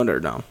Or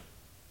no?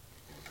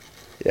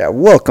 Yeah,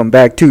 welcome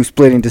back to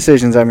Splitting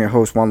Decisions. I'm your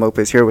host, Juan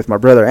Lopez, here with my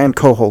brother and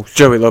co-host,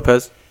 Joey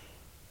Lopez.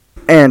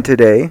 And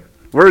today,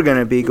 we're going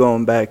to be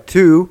going back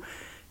to,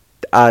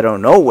 I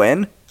don't know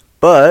when,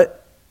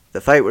 but the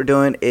fight we're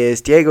doing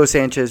is Diego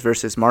Sanchez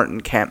versus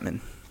Martin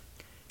Kampmann.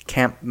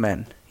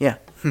 Yeah.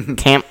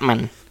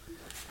 Kampmann.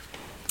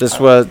 This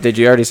was, did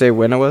you already say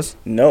when it was?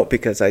 No,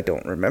 because I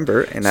don't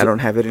remember, and I don't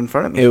have it in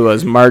front of me. It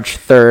was March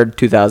 3rd,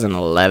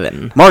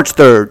 2011. March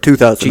 3rd,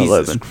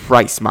 2011. Jesus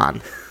Christ,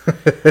 man.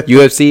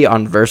 UFC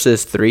on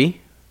Versus 3?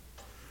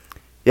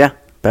 Yeah,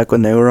 back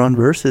when they were on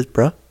Versus,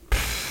 bro.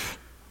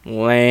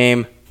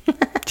 Lame.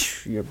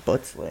 Your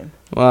butt's lame.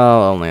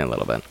 Well, only a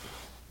little bit.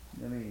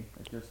 Let me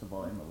adjust the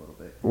volume a little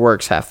bit.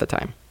 Works half the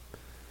time.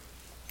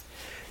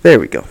 There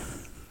we go.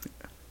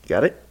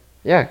 Got it?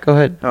 Yeah, go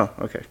ahead. Oh,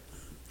 okay.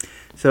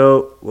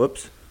 So,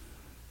 whoops.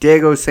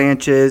 Diego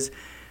Sanchez.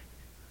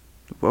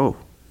 Whoa.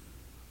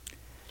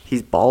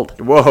 He's bald.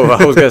 Whoa,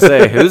 I was going to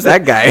say, who's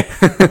that guy?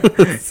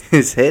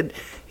 His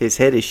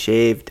head is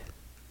shaved.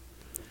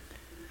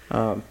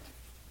 Where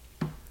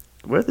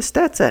are the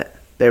stats at?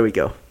 There we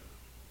go.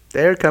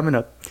 They're coming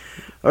up.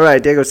 All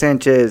right, Diego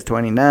Sanchez,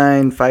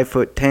 29,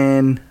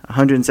 5'10",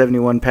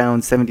 171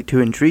 pounds,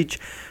 72-inch reach.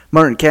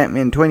 Martin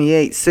Kampmann,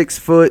 28, 6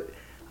 foot,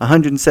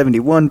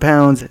 171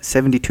 pounds,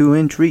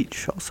 72-inch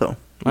reach also.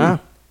 Wow.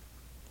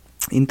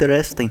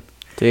 Interesting.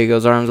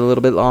 Diego's arm's a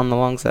little bit on the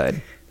long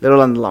side.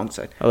 Little on the long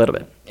side. A little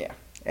bit. Yeah.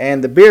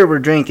 And the beer we're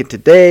drinking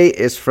today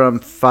is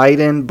from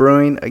Fiden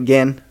Brewing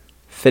again.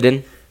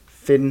 Fidden.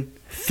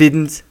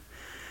 Fiddens.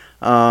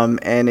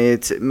 And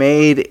it's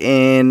made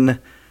in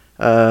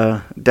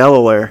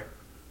Delaware.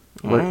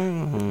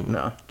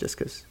 No, just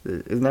because.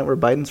 Isn't that where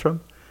Biden's from?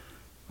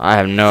 I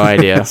have no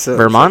idea.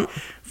 Vermont?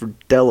 For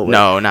Delaware.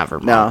 No, not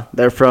Vermont. No,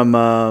 they're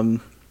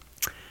from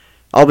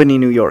Albany,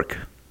 New York.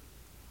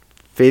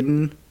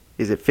 Fidden.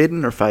 Is it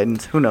Fidden or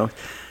Fiden's? Who knows?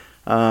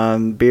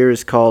 Beer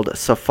is called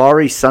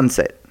Safari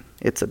Sunset.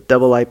 It's a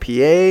double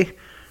IPA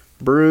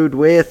brewed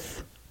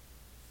with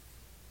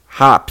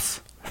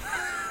hops.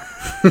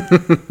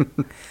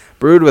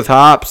 Brewed with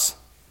hops.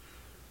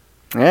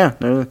 Yeah,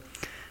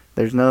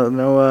 there's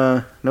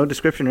no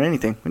description or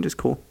anything, which is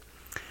cool.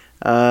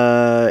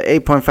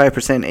 8.5%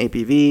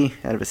 ABV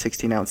out of a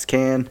 16-ounce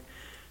can.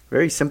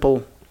 Very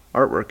simple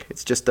artwork.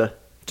 It's just a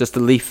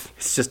leaf.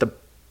 It's just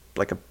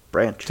like a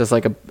branch. Just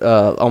like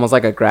almost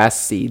like a grass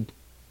seed.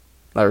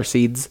 Or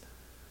seeds.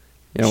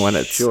 You know, when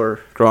it's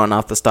growing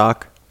off the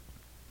stalk.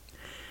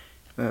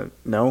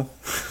 No.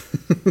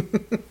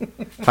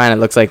 Fine, it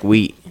looks like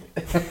wheat.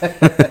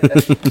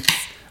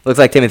 Looks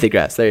like Timothy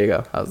grass. There you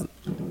go.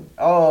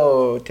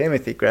 Oh,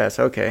 Timothy grass.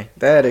 Okay.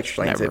 That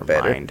explains it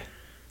better.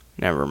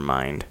 Never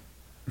mind.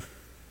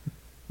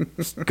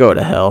 Go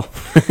to hell.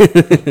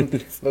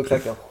 Looks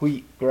like a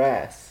wheat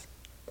grass.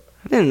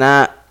 I did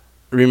not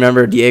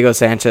remember Diego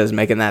Sanchez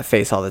making that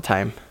face all the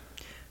time.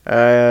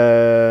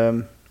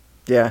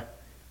 Yeah.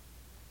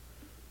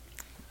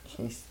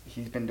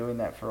 He's been doing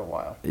that for a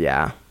while.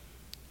 Yeah.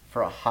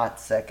 For a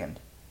hot second,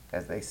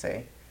 as they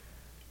say.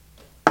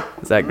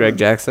 Is that Greg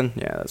Jackson?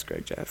 Yeah, that's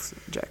Greg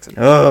Jackson.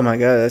 Oh my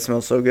God, that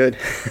smells so good.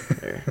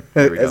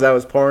 There we As go. I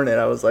was pouring it,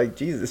 I was like,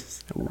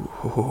 Jesus.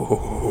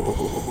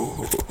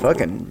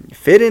 Fucking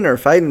Fitting or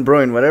Fighting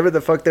Brewing, whatever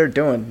the fuck they're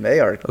doing, they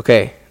are.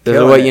 Okay, this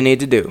is what you need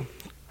to do.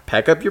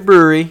 Pack up your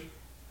brewery,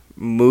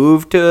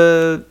 move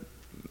to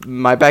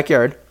my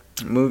backyard.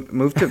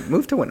 Move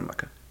to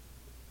Winnemucca.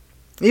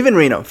 Even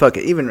Reno. Fuck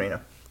it, even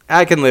Reno.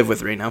 I can live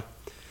with Reno.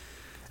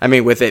 I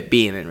mean, with it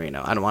being in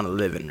Reno. I don't want to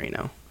live in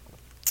Reno.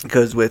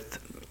 Because with...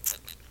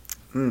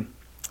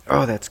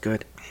 Oh, that's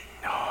good.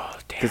 Oh,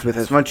 damn. Because with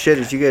as much shit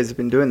as you guys have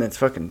been doing that's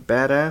fucking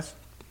badass,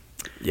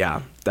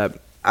 Yeah, that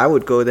I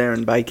would go there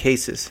and buy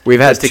cases. We've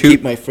had just to two-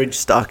 keep my fridge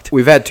stocked.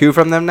 we've had 2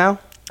 from them now.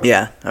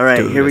 Yeah. All right,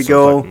 Dude, here we they're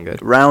so go. fucking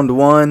good. Round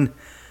 1.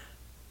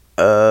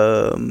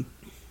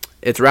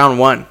 It's round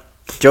 1.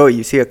 Joey,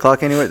 you see a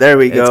clock anywhere? There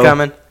we go. It's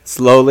coming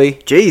slowly.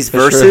 Jeez, For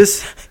sure.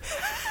 versus.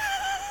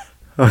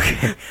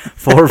 Okay.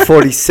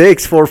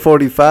 446,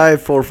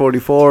 445,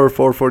 444,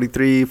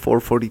 443,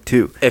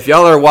 442. If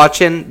y'all are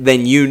watching,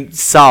 then you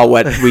saw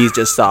what we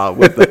just saw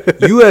with the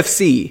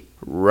UFC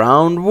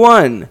round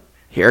 1.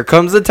 Here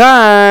comes the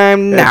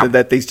time now.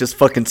 That thing's just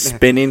fucking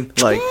spinning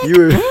like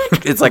you.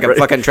 It's like a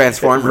fucking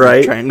transformer,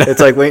 right? trying to-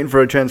 It's like waiting for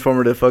a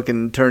transformer to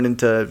fucking turn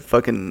into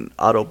fucking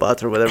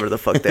Autobots or whatever the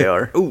fuck they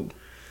are. Ooh,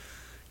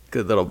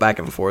 good little back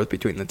and forth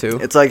between the two.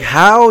 It's like,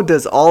 how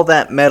does all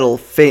that metal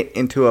fit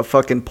into a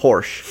fucking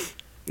Porsche?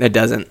 It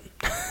doesn't.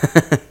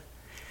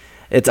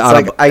 It's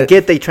like, I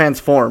get they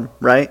transform,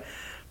 right?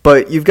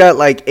 But you've got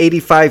like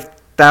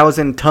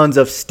 85,000 tons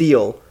of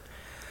steel,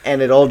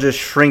 and it all just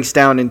shrinks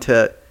down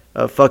into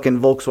a fucking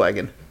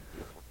Volkswagen.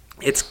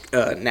 It's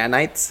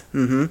nanites.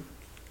 Mm-hmm.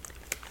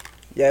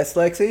 Yes,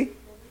 Lexi?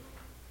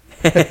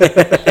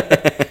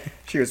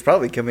 She was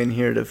probably coming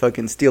here to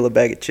fucking steal a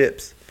bag of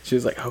chips. She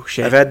was like, "Oh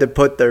shit!" I've had to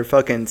put their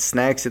fucking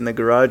snacks in the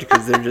garage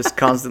because they're just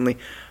constantly.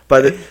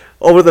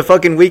 Over the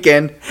fucking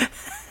weekend,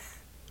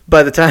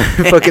 by the time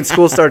fucking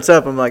school starts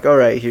up, I'm like, all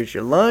right, here's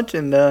your lunch,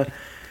 and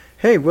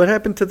Hey, what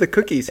happened to the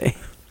cookies?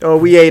 Oh,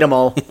 we ate them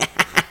all.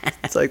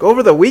 It's like,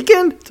 over the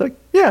weekend? It's like,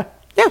 yeah.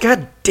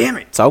 God damn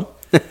it. So?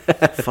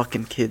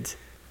 Fucking kids.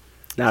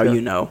 Now So-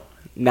 you know.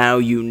 Now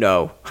you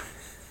know.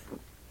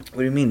 What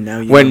do you mean now?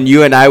 You When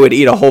you and I would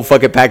eat a whole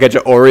fucking package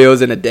of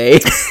Oreos in a day. I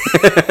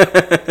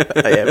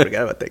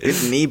forgot about that.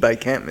 Good knee by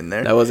Campman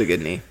there. That was a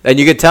good knee. And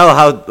you could tell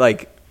how,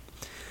 like,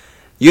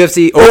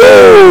 UFC.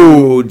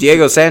 Oh,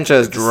 Diego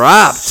Sanchez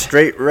dropped.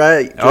 Straight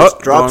right. Just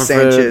dropped going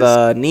Sanchez. for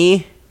the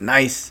knee.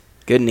 Nice.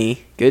 Good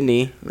knee. Good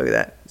knee. Look at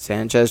that.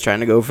 Sanchez trying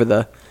to go for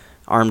the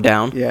arm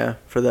down. Yeah.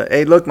 For the,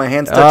 hey, look, my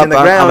hand's touching the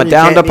ground. I'm a You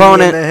downed can't knee me in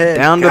opponent. the head.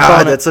 Downed God,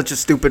 opponent. that's such a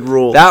stupid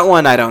rule. That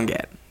one I don't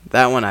get.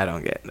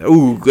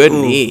 Ooh, good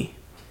knee.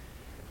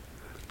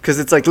 Because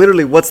it's like,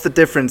 literally, what's the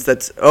difference?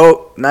 That's,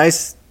 oh,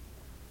 nice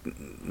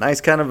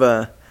kind of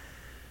a,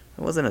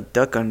 it wasn't a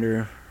duck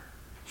under,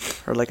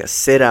 or like a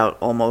sit out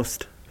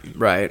almost.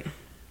 Right.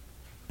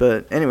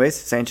 But anyways,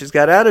 Sanchez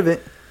got out of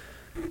it.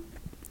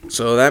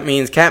 So that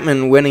means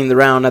Catman winning the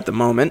round at the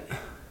moment.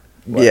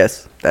 What?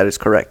 Yes, that is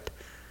correct.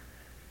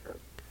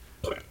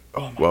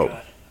 Oh my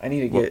God. I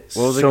need to get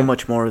what was it so again?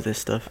 much more of this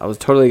stuff. I was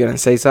totally going to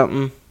say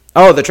something.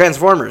 Oh, the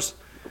Transformers.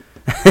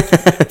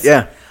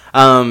 Yeah.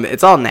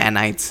 It's all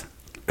nanites.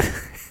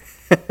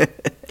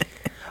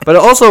 But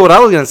also what I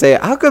was going to say,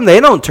 how come they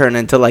don't turn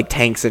into like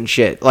tanks and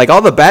shit? Like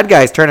all the bad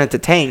guys turn into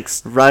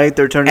tanks. Right,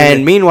 they're turning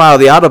And meanwhile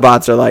the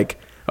Autobots are like,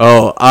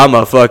 oh, I'm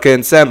a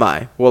fucking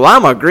semi. Well,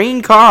 I'm a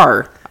green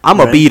car. I'm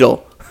a Right.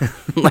 Beetle.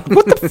 Like,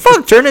 what the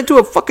fuck? Turn into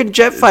a fucking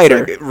jet fighter.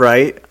 Like,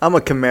 right? I'm a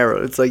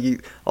Camaro. It's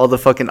like all the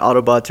fucking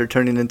Autobots are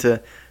turning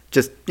into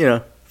just,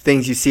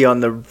 things you see on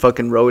the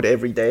fucking road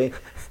every day.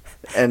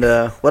 And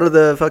what are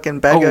the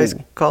fucking bad guys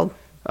called?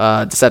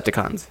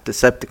 Decepticons.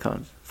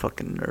 Decepticons.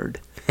 Fucking nerd.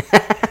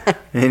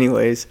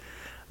 Anyways,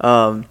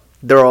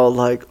 they're all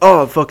like,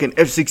 oh, fucking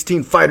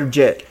F-16 fighter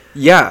jet.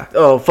 Yeah.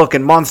 Oh,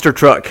 fucking monster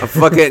truck.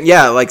 Fucking,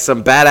 yeah, like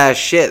some badass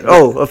shit.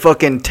 Oh, a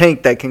fucking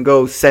tank that can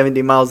go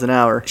 70 miles an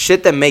hour.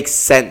 Shit that makes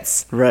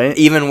sense. Right?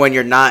 Even when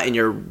you're not in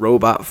your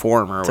robot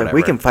form or It's whatever.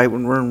 like, we can fight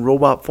when we're in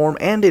robot form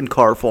and in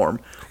car form.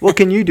 What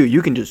can you do?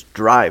 You can just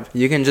drive.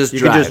 You can just You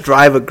drive. can just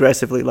drive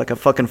aggressively like a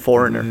fucking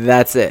foreigner.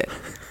 That's it.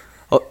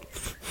 Oh.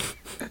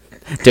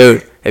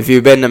 Dude, if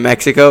you've been to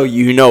Mexico,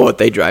 you know what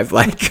they drive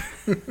like.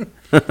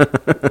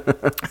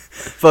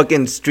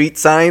 Fucking street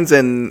signs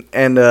and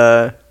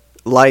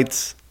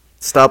lights,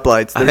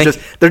 stoplights.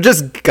 They're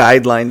just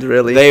guidelines,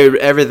 really.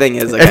 Everything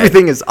is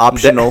Everything is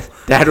optional.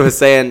 Dad was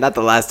saying, not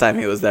the last time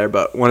he was there,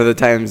 but one of the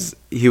times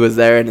he was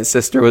there and his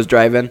sister was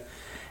driving,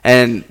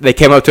 and they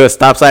came up to a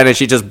stop sign and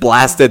she just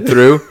blasted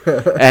through.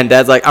 And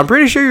Dad's like, I'm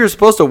pretty sure you're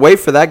supposed to wait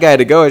for that guy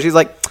to go. And she's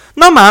like,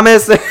 no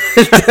mames.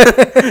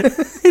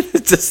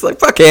 It's just like,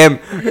 fuck him.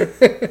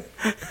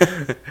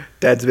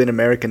 Dad's been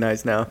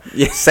Americanized now.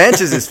 Yeah.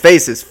 Sanchez's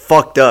face is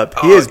fucked up.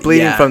 He Oh, is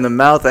bleeding yeah. from the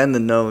mouth and the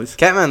nose.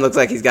 Catman looks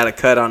like he's got a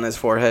cut on his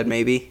forehead,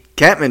 maybe.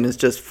 Catman is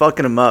just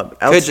fucking him up,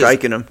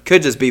 outstriking him.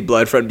 Could just be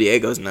blood from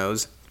Diego's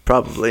nose.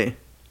 Probably.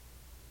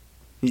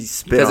 He's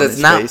spit on Because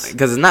his face.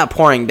 it's not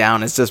pouring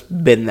down. It's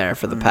just been there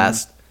for the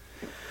past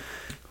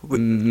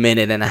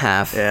minute and a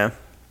half. Yeah.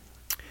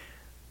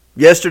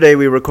 Yesterday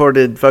we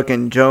recorded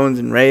fucking Jones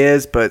and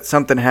Reyes, but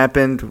something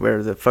happened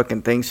where the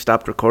fucking thing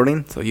stopped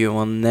recording. So you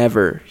will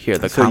never hear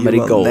the So comedy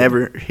you will gold.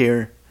 never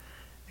hear.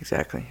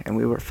 Exactly. And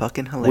we were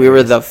fucking hilarious. We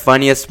were the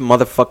funniest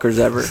motherfuckers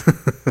ever.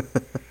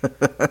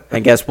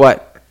 And guess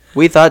what?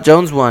 We thought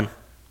Jones won.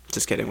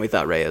 Just kidding. We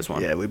thought Reyes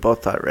won. Yeah, we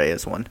both thought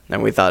Reyes won.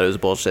 And we thought it was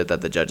bullshit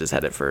that the judges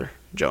had it for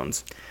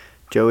Jones.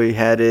 Joey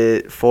had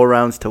it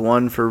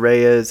 4-1 for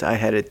Reyes. I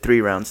had it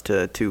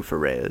 3-2 for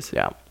Reyes.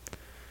 Yeah.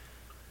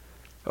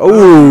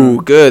 Oh,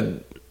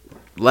 good.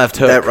 Left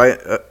hook. That right,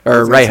 Or I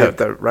was gonna right say hook.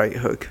 The right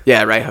hook.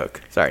 Yeah, right hook.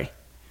 Sorry.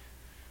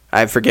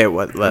 I forget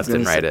what left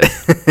and right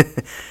is.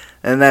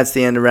 And that's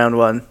the end of round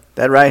one.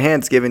 That right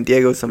hand's giving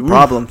Diego some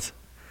problems.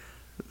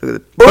 Look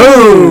at the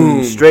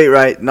Boom! Straight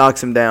right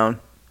knocks him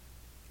down.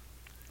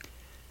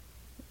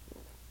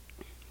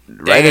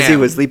 Right as he Damn.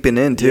 was leaping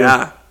in too.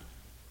 Yeah.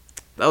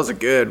 That was a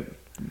good.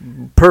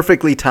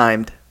 Perfectly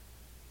timed.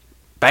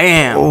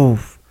 Bam. Oh,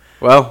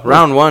 Well,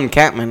 round one,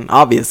 Catman,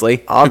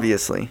 obviously.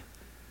 obviously,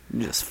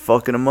 just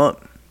fucking him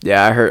up.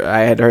 Yeah, I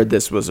had heard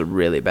this was a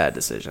really bad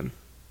decision.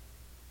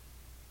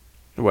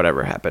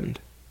 Whatever happened.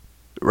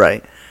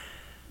 Right.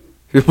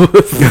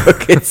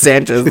 Fucking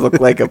Sanchez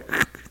looked like a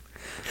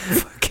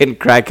fucking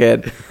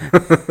crackhead.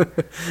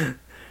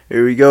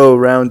 Here we go,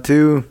 round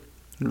two.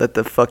 Let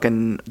the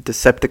fucking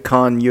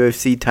Decepticon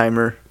UFC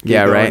timer. get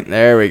Yeah, going. right.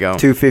 There we go.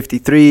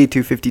 253,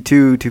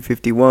 252,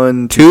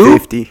 251, Two?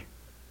 250.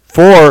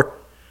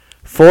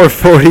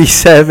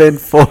 447,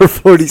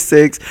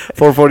 446,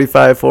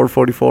 445,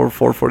 444,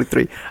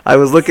 443. I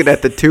was looking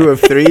at the 2 of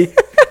 3.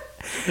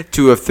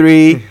 2 of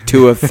 3,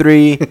 2 of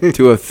 3,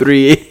 2 of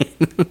 3.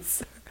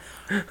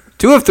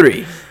 2 of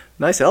 3.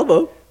 Nice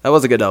elbow. That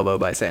was a good elbow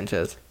by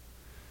Sanchez.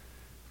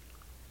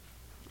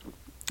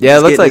 Yeah, it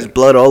He's looks getting like his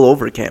blood all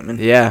over Campman.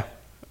 Yeah.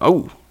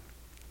 Oh,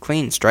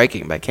 clean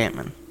striking by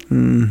Campman.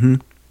 Mm-hmm.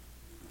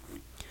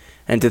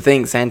 And to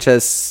think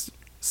Sanchez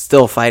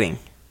still fighting.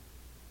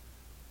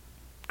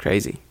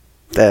 Crazy.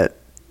 That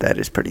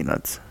is pretty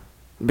nuts.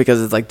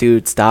 Because it's like,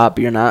 dude, stop.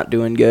 You're not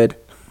doing good.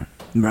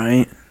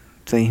 Right.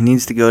 So he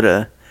needs to go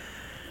to...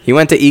 He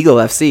went to Eagle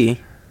FC,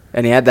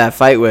 and he had that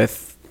fight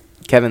with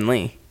Kevin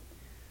Lee.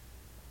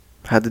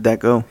 How did that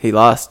go? He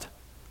lost.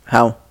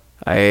 How?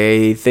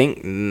 I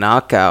think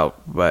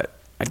knockout, but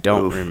I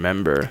don't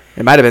remember.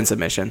 It might have been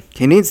submission.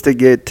 He needs to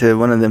get to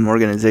one of them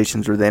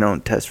organizations where they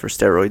don't test for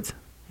steroids.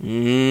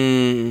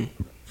 Mm.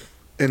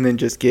 And then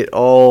just get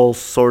all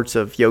sorts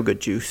of yoga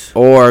juice.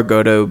 Or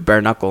go to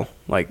Bare Knuckle,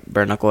 like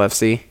Bare Knuckle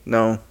FC.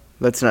 No,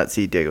 let's not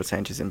see Diego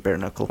Sanchez in Bare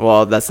Knuckle.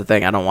 Well, that's the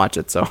thing. I don't watch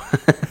it, so.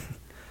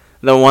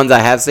 The ones I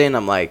have seen,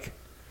 I'm like,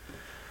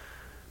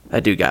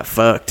 that dude got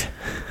fucked.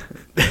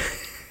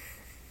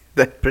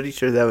 I'm pretty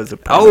sure that was a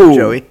promo,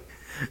 Joey.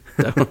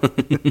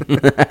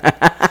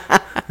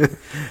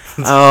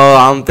 Oh,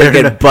 I'm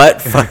thinking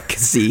butt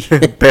fuck-C.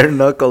 Bare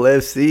Knuckle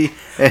FC,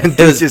 and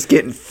dude's just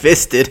getting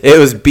fisted. It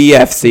was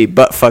BFC,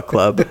 Butt Fuck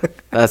Club.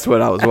 That's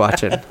what I was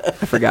watching. I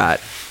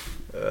forgot.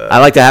 I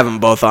like to have them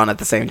both on at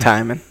the same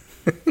time. And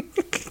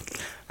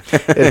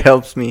It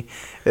helps me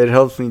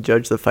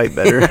judge the fight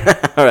better.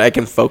 or I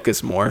can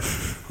focus more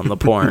on the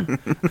porn.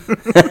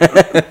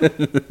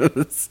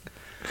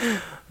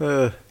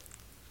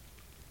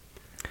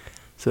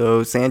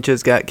 So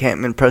Sanchez got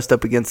Campman pressed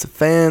up against the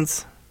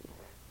fence.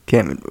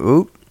 Campman,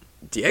 oop.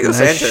 Diego Nice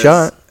Sanchez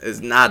shot.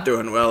 is not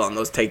doing well on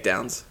those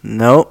takedowns.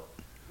 Nope.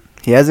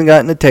 He hasn't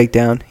gotten a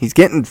takedown. He's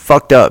getting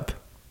fucked up.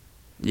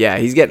 Yeah,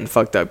 he's getting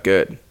fucked up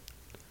good.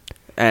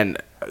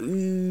 And,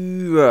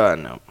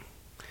 no.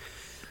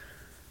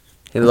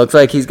 It looks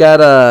like he's got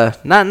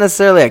not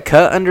necessarily a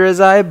cut under his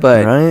eye,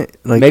 but Right?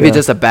 Like maybe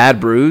just a bad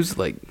bruise,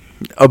 like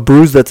a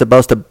bruise that's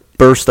about to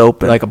burst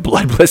open. like a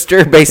blood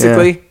blister,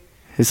 basically. Yeah.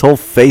 His whole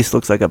face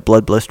looks like a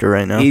blood blister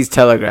right now. He's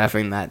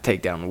telegraphing that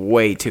takedown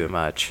way too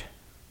much.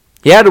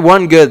 He had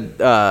one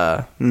good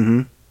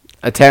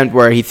attempt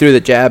where he threw the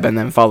jab and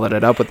then followed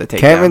it up with the takedown.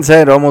 Campman's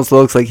head almost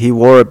looks like he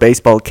wore a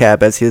baseball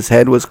cap as his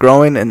head was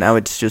growing, and now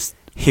it's just...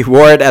 He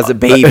wore it as a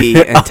baby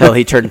until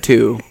he turned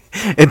 2.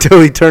 Until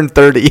he turned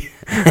 30.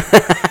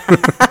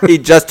 He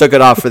just took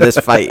it off for this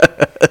fight.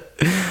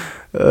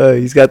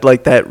 He's got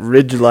like that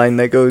ridge line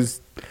that goes...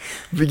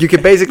 You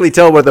can basically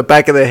tell where the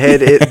back of the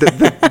head,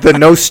 the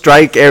no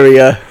strike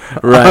area,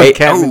 Right. on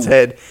Campman's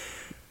head.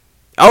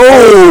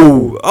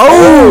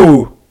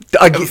 Oh!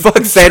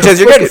 Fuck Sanchez,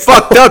 you're getting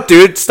fucked up,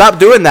 dude. Stop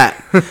doing that.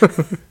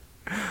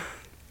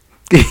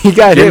 He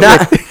got You're hit.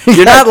 not,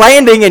 you're not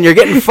landing and you're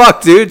getting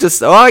fucked, dude.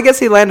 Just I guess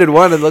he landed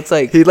one. It looks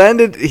like He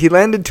landed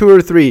 2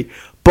 or 3,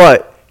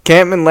 but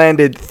Campman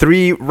landed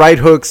 3 right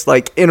hooks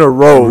like in a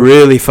row.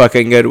 really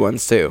fucking good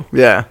ones too.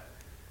 Yeah.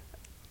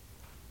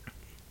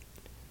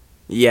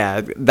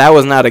 Yeah, that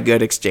was not a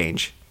good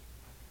exchange.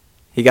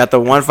 He got the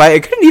one fight.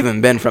 It couldn't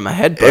even been from a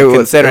headbutt,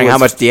 considering how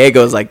much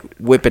Diego's like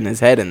whipping his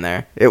head in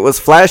there. It was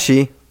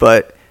flashy,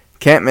 but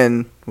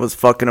Campman was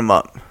fucking him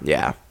up.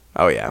 Yeah.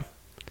 Oh yeah.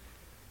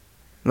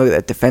 Look at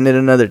that. Defended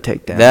another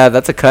takedown. Yeah,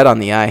 that's a cut on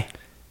the eye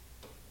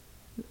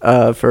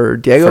For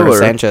Diego for or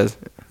Sanchez.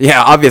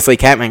 Yeah, obviously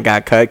Campman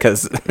got cut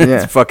because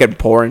Yeah. it's fucking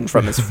pouring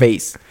from his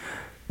face.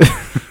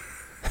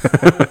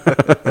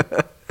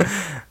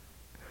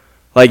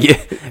 Like,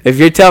 if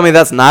you're telling me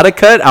that's not a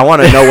cut, I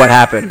want to know what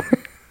happened.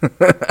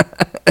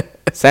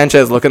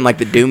 Sanchez looking like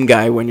the Doom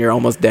guy when you're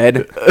almost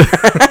dead.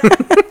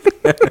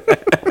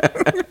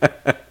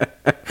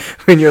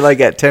 when you're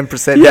like at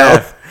 10%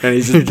 health. And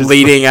he's just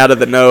bleeding out of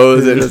the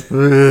nose. And just,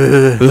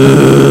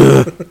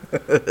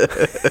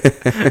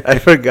 I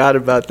forgot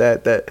about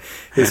that. That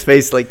his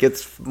face like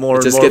gets more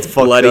it just and more gets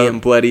fucked bloody up.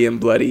 and bloody and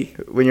bloody.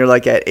 When you're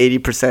like at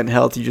 80%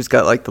 health, you just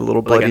got like the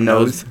little bloody Like a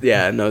nose.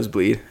 Yeah, a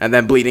nosebleed. And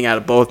then bleeding out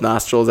of both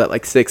nostrils at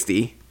like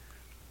 60.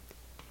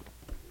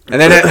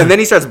 And then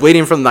he starts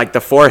bleeding from like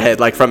the forehead,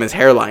 like from his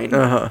hairline.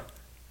 Uh-huh.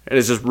 And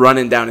it's just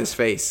running down his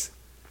face.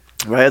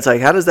 Right? It's like,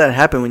 how does that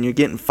happen when you're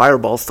getting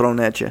fireballs thrown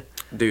at you?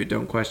 Dude,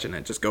 don't question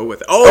it. Just go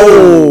with it.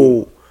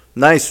 Oh!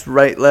 Nice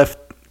right-left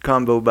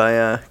combo by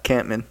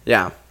Campman.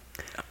 Yeah.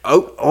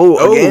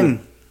 Oh,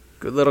 Again.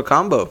 Good little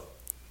combo.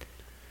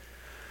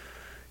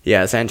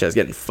 Yeah, Sanchez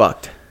getting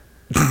fucked.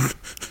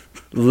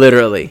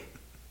 Literally.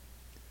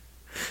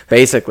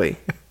 Basically.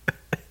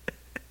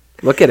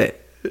 Look at it.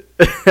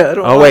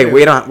 Oh wait,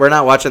 we're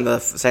not watching the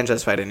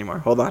Sanchez fight anymore.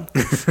 Hold on.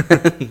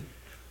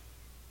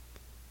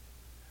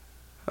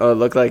 Oh, it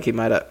looked like he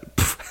might have.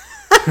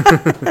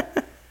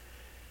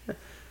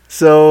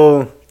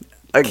 So,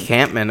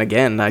 Campman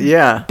again. I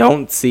Yeah.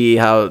 don't see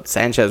how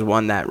Sanchez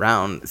won that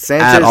round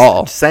Sanchez, at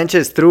all.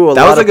 Sanchez threw a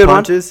That lot was a of good one.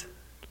 punches.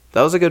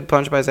 That was a good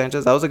punch by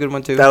Sanchez. That was a good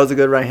one too. That was a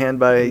good right hand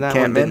by That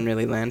one didn't Campman.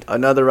 really land.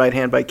 Another right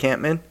hand by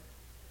Campman.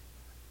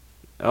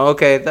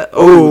 Okay. Oh, that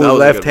was a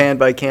left good one. hand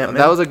by Campman.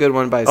 That was a good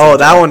one by Oh,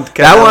 Sanchez.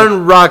 that one-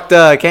 one rocked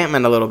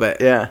Campman a little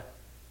bit. Yeah.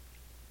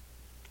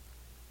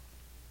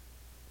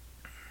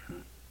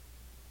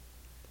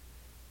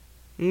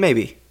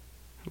 Maybe.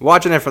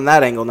 Watching it from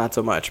that angle, not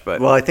so much, but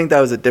Well, I think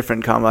that was a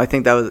different combo. I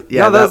think that was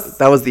No,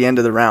 that was the end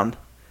of the round.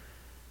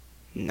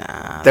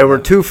 nah. There were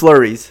 2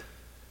 flurries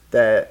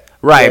that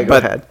Right, Diego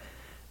but had.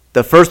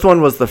 The first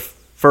one was the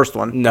first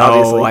one. No,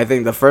 obviously. I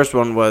think the first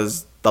one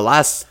was the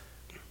last,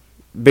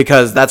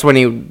 because that's when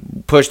he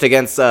pushed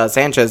against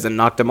Sanchez and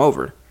knocked him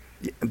over.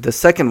 The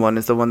second one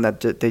is the one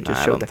that they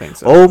just I showed. don't think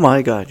so. Oh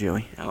my God,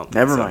 Joey! I don't think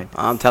Never so. mind.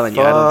 I'm telling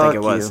you, I don't think it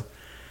Fuck was.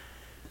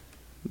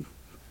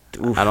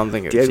 Oof. I don't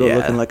think it was. Diego Yeah.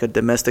 looking like a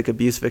domestic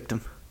abuse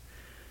victim.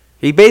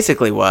 He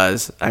basically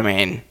was. I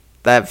mean,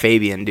 that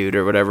Fabian dude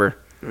or whatever.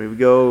 Here we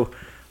go.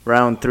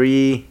 Round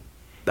 3.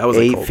 That was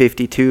a cold.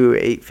 8:52,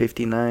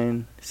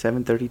 8:59,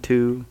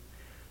 7:32,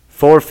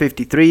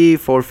 4:53,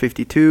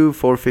 4:52,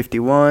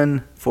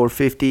 4:51,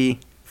 4:50,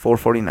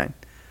 4:49.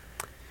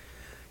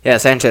 Yeah,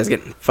 Sanchez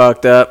getting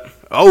fucked up.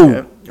 Oh,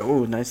 Yeah.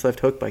 Oh, nice left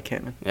hook by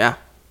Kentman. yeah.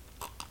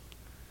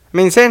 I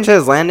mean,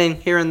 Sanchez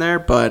landing here and there,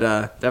 but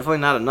definitely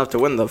not enough to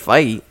win the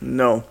fight.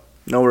 No,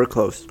 nowhere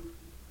close.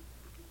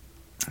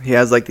 He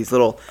has like these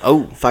little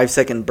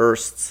 5-second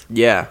bursts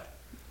Yeah.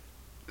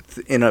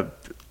 in a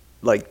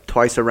like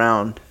twice a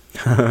round.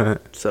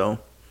 So,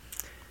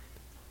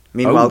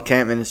 meanwhile,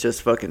 Kentman is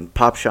just fucking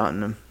pop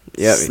shotting him,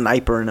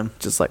 snipering him.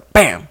 Just like,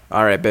 bam.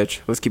 All right, bitch.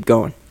 Let's keep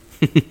going.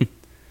 Good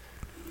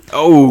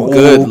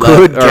good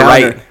left, or counter.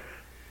 right.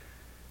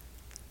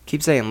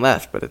 Keep saying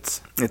left, but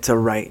it's It's a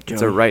right, Joey.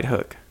 a right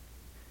hook.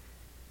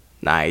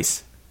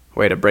 Nice.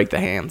 Way to break the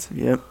hands.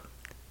 Yep.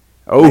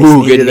 Oh, Nice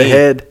knee good to the knee.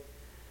 head.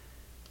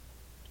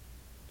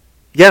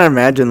 You gotta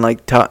imagine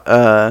like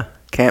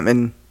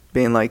Kentman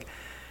being like,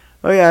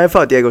 "Oh yeah, I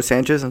fought Diego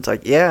Sanchez." And it's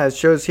like, "Yeah, it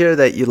shows here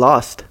that you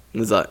lost."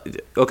 It's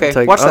like, okay, It's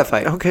like, watch "Oh, that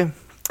fight. Okay,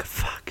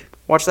 fuck.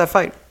 Watch that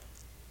fight.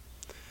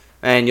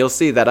 And you'll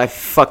see that I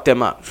fucked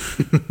him up.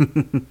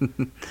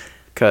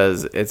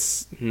 Because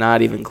it's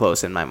not even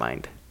close in my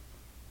mind.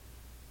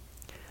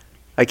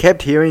 I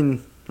kept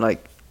hearing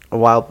like a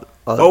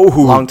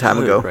long time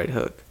good ago right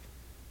hook.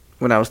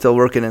 when I was still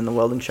working in the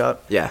welding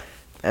shop, Yeah.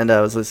 and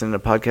I was listening to a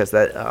podcast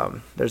that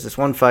there's this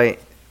one fight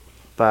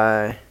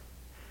by,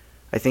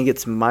 I think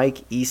it's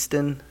Mike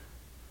Easton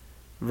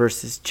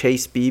versus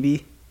Chase Beebe.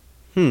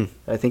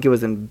 I think it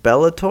was in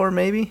Bellator,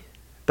 maybe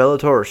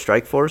Bellator or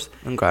Strikeforce.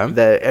 Okay.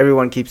 That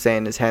everyone keeps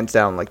saying is hands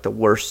down like the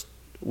worst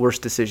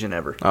decision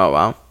ever. Oh,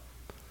 wow.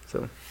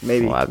 So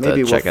maybe We'll have to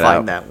we'll check it find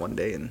out. that one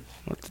day. And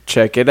Let's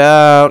check it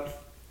out.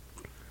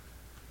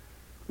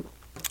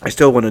 I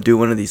still want to do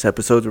one of these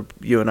episodes where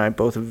you and I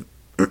both have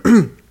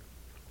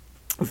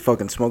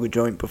fucking smoke a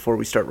joint before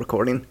we start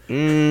recording.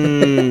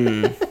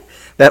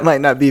 That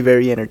might not be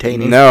very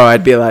entertaining. No,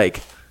 I'd be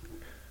like,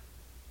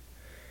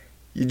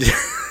 You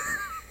just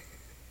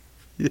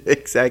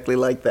exactly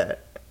like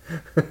that.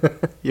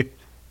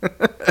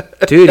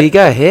 dude, he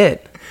got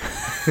hit.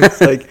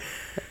 It's like,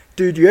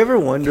 dude, you ever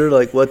wonder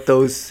like what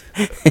those,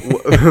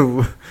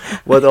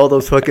 what all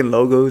those fucking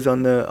logos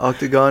on the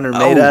octagon are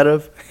made out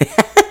of?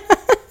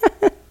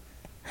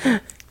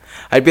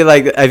 I'd be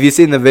like, have you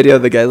seen the video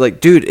of the guy's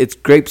like, dude, it's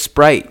grape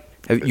Sprite.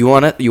 You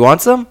want it? You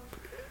want some?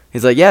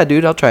 He's like, yeah,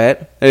 dude, I'll try it.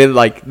 And then,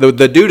 like, the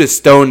dude is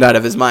stoned out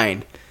of his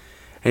mind.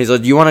 And he's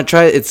like, do you want to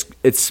try it?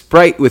 It's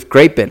Sprite with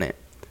grape in it.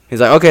 He's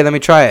like, okay, let me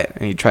try it.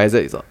 And he tries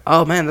it. He's like,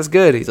 oh, man, that's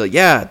good. He's like,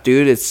 yeah,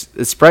 dude, it's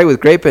Sprite with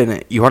grape in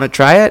it. You want to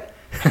try it?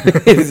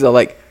 He's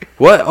like,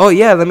 what? Oh,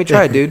 yeah, let me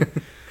try it, dude.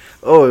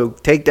 Oh,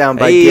 takedown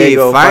by Hey,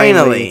 Diego.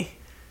 finally.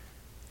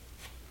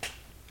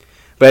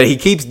 But he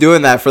keeps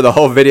doing that for the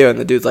whole video, and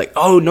the dude's like,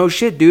 oh, no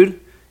shit, dude.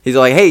 He's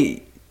like,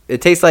 hey,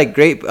 it tastes like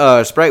grape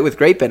Sprite with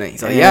grape in it.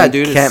 He's like, yeah,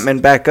 dude.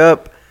 Kentman back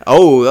up.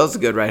 Oh, that was a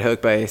good right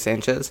hook by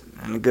Sanchez.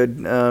 And a good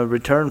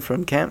return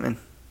from Kentman.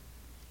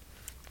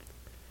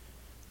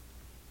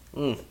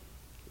 I'm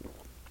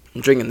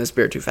drinking this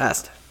beer too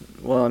fast,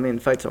 Well, I mean,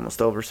 the fight's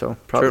almost over, so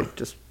probably True.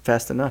 just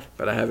fast enough.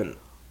 but I haven't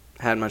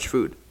had much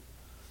food.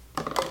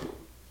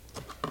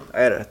 I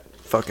had a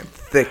fucking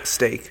thick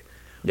steak.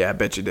 Yeah, I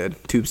bet you did.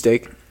 Tube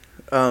steak.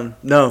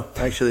 No,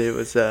 actually, it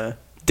was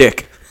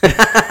Dick.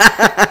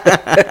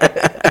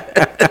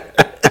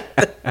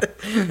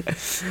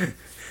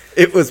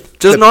 it was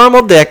Just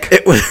normal dick.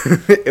 it was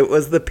it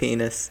was the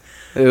penis.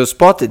 It was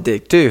spotted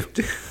dick, too.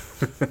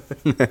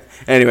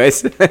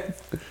 Anyways.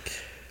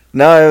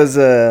 No, it was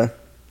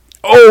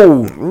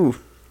Oh! ooh.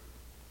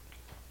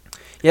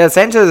 Yeah,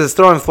 Sanchez is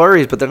throwing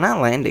flurries, but they're not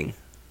landing.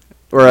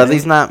 Or at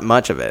least not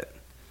much of it.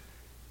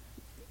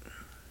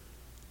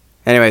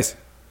 Anyways.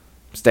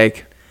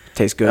 Steak.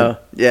 Tastes good. Oh,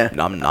 yeah.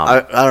 Nom nom.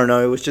 I don't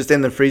know. It was just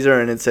in the freezer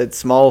and it said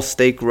small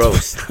steak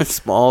roast.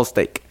 Small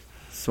steak.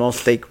 Small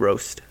steak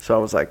roast. So I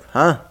was like,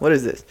 huh? What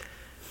is this?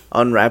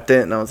 Unwrapped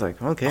it and I was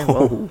like, okay,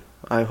 well, Oh.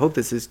 I hope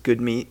this is good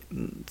meat.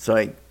 So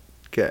I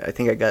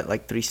think I got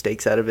like 3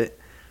 steaks out of it.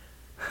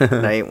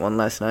 And I ate one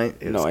last night.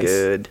 It was Nice.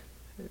 good.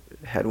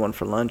 Had one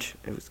for lunch.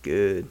 It was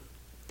good.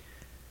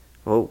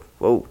 Whoa.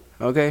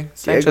 Okay.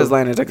 Sanchez Diego-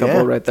 landed a couple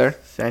yeah. right there.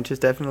 Sanchez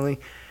definitely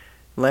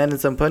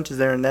landed some punches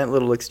there in that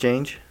little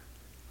exchange.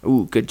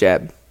 Ooh, good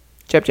jab.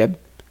 Jab.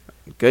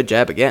 Good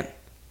jab again.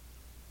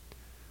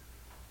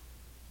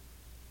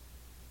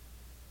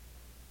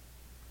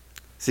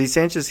 See,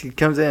 Sanchez, he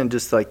comes in and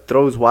just like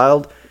throws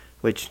wild,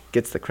 which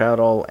gets the crowd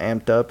all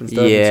amped up and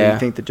stuff. And so Yeah. you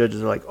think the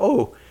judges are like,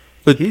 oh,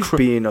 The he's cr-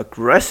 being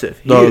aggressive.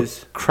 He The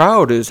is.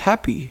 crowd is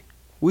happy.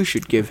 We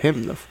should give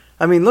him the.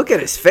 I mean, look at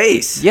his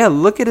face. Yeah,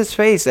 look at his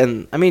face,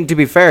 and I mean, to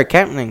be fair,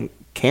 Campman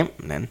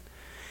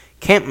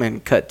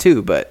cut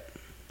too, but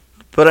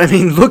I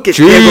mean, look at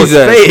Diego's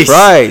face. Jesus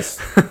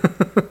Christ,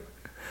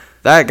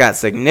 that got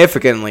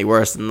significantly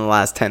worse in the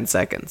last 10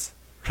 seconds.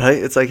 Right?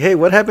 It's like, hey,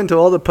 what happened to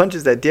all the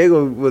punches that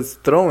Diego was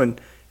throwing?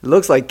 It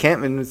looks like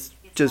Campman was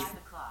just.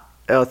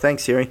 Oh,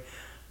 thanks, Siri.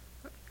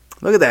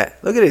 Look at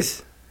that. Look at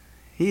his.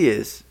 He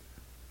is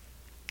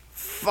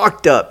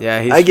fucked up.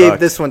 Yeah, he's I gave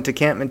fucked. this one to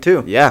Campman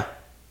too. Yeah.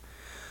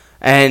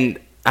 And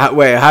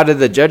wait, how did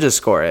the judges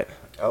score it?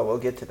 Oh, we'll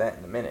get to that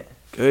in a minute.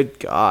 Good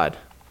God.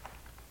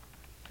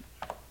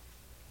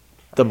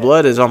 The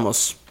blood is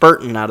almost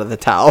spurting out of the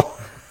towel.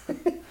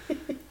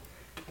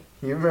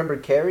 You remember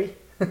Kerry?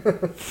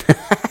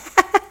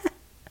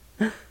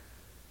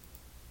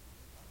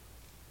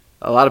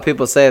 A lot of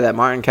people say that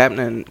Martin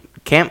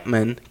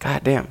Campman,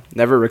 goddamn,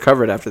 never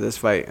recovered after this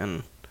fight,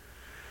 and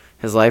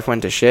his life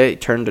went to shit. He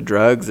turned to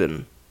drugs,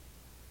 and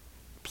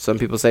some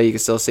people say you can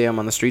still see him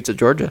on the streets of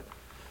Georgia.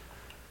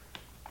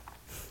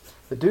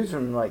 The dude's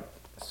from like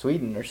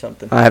Sweden or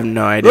something. I have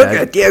no idea. Look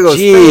at Diego's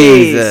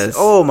Jesus. face.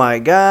 Oh my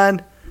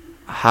God.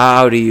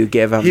 How do you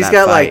give him He's that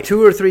got fight? like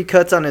 2 or 3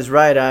 cuts on his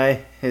right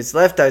eye. His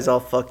left eye's all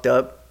fucked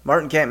up.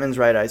 Martin Campman's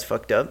right eye's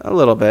fucked up. A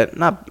little bit.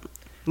 Not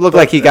looked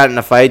like he got in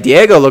a fight.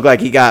 Diego looked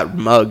like he got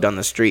mugged on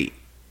the street.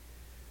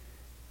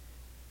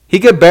 He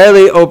could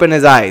barely open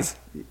his eyes.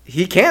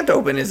 He can't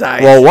open his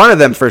eyes. Well, one of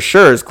them for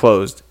sure is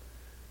closed.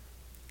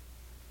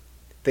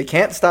 They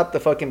can't stop the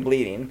fucking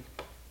bleeding.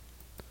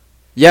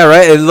 Yeah,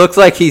 right? It looks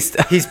like he's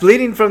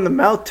bleeding from the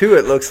mouth too,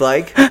 it looks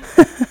like.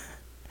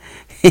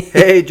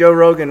 Hey, Joe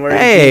Rogan wearing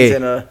jeans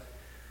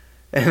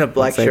and a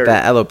black looks shirt.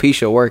 like that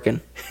alopecia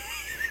working.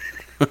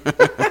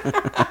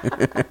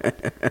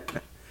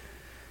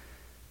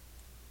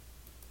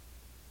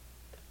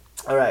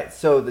 All right,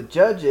 so the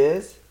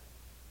judges,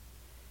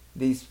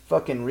 these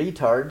fucking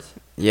retards.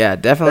 Yeah,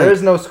 definitely. There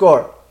is no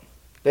score.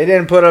 They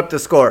didn't put up the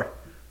score.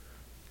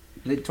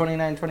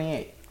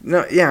 29-28.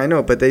 No, yeah, I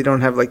know, but they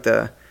don't have like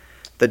the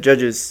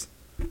judges.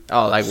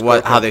 Oh, like Score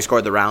how they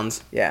scored the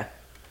rounds? Yeah.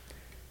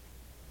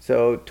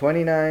 So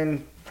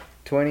 29-28,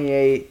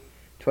 29-28,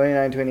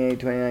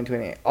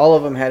 29-28. All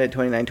of them had it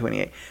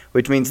 29-28,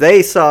 which means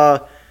they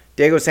saw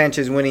Diego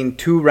Sanchez winning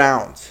 2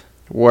 rounds.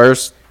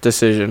 Worst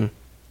decision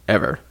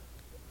ever.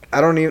 I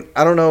don't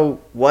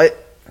know what.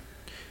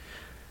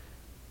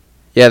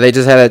 Yeah, they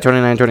just had it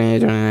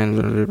 29-28,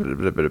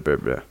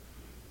 29.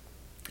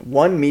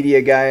 One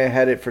media guy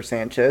had it for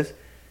Sanchez.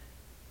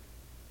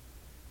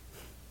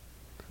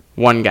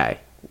 One guy.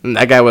 And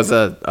that guy was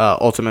a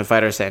Ultimate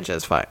Fighter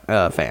Sanchez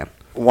fan.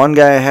 One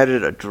guy had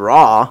it a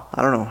draw.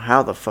 I don't know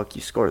how the fuck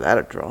you score that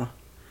a draw.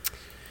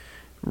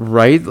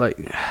 Right? Like,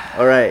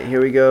 All right,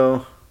 here we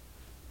go.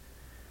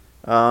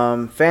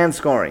 Fan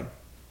scoring.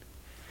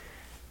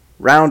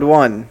 Round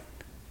 1,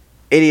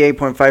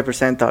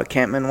 88.5% thought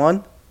Campman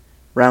won.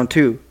 Round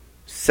 2,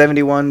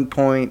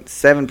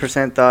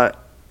 71.7% thought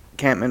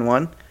Campman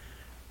won.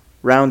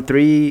 Round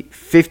 3,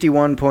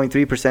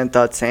 51.3%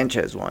 thought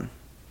Sanchez won.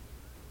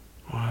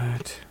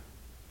 what?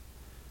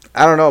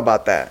 I don't know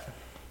about that.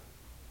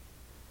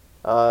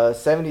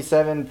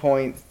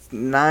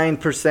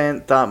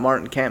 77.9% thought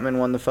Martin Campman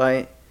won the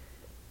fight.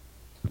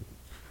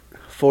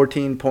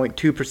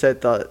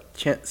 14.2% thought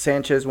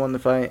Sanchez won the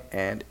fight,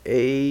 and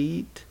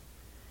 8%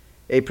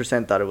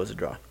 thought it was a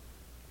draw.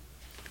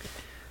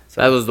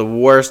 That was the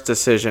worst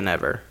decision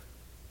ever.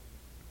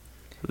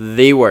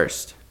 The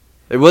worst.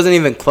 It wasn't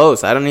even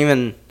close. I don't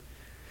even...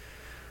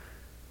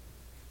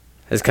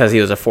 It's because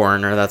he was a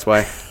foreigner, that's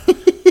why.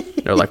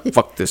 They're like,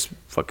 fuck this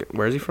fucking...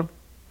 Where is he from?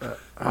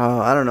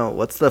 I don't know.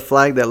 What's the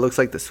flag that looks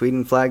like the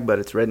Sweden flag, but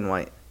it's red and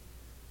white?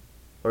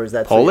 Or is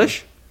that Polish?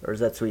 Sweden? Or is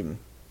that Sweden?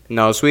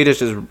 No,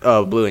 Swedish is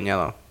blue and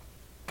yellow.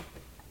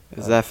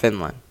 Is that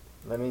Finland?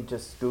 Let me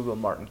just Google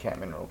Martin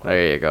Campman real quick.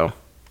 There you go.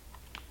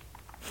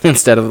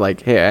 Instead of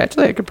like, hey,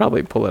 actually, I could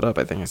probably pull it up.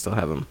 I think I still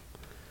have him.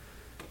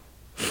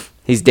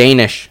 He's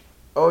Danish.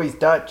 Oh, he's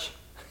Dutch.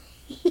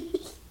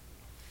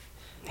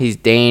 He's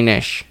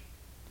Danish.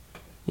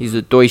 He's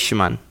a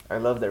Deutschman. I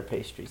love their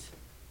pastries.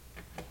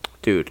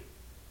 Dude,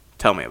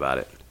 tell me about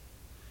it.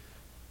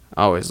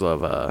 I always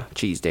love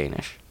cheese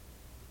Danish.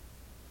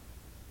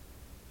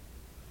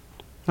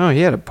 Oh,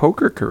 he had a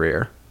poker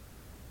career.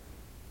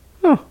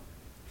 Oh,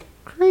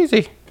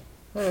 crazy.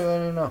 Hey,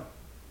 let me know.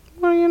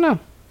 What do you know?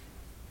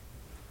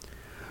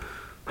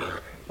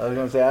 I was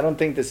going to say, I don't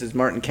think this is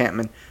Martin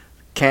Campman.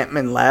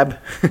 Campman Lab.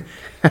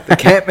 The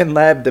Campman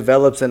Lab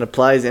develops and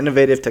applies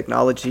innovative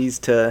technologies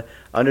to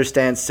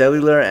understand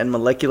cellular and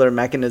molecular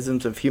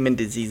mechanisms of human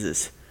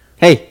diseases.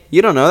 Hey,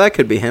 you don't know that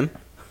could be him.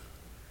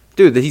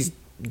 Dude, he's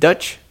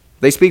Dutch.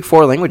 They speak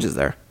 4 languages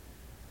there.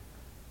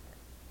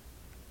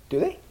 Do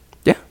they?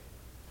 Yeah.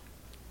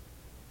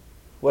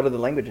 What are the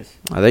languages?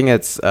 I think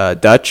it's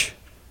Dutch,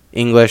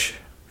 English,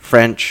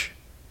 French.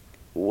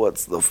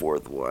 What's the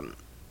 4th one?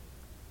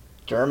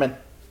 German.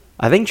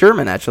 I think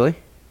German, actually.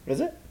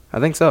 Is it? I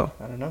think so.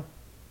 I don't know.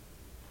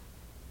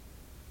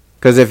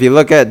 Because if you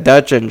look at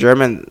Dutch and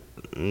German,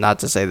 not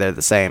to say they're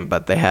the same,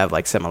 but they have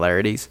like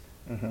similarities.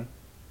 Mhm.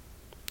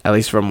 At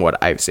least from what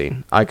I've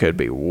seen. I could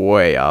be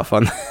way off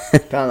on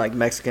that. Kind of like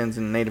Mexicans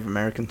and Native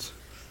Americans.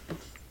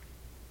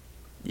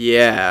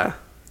 Yeah.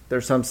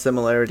 There's some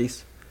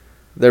similarities.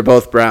 They're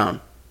both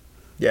brown.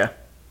 Yeah.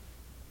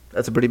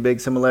 That's a pretty big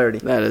similarity.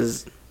 That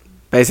is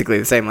basically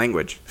the same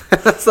language.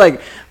 That's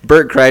like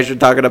Bert Kreischer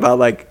talking about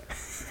like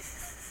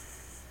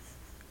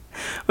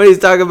when he's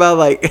talking about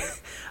like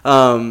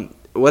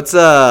what's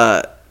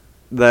the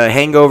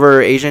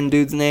Hangover Asian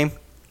dude's name?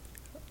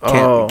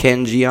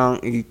 Ken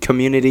Jeong,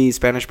 community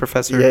Spanish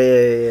professor.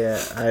 Yeah.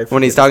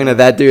 When he's talking to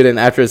that dude, and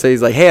after it,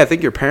 he's like, "Hey, I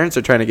think your parents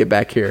are trying to get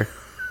back here."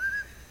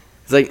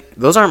 He's like,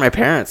 "Those aren't my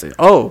parents." Like,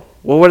 oh,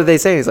 well, what are they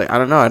saying? He's like, "I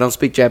don't know. I don't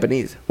speak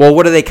Japanese." Well,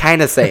 what are they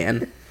kind of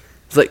saying?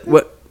 It's like,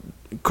 what?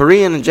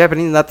 Korean and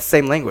Japanese are not the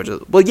same language.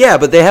 Well, yeah,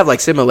 but they have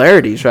like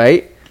similarities,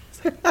 right?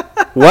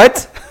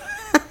 What?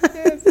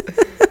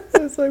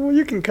 It's like, well,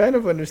 you can kind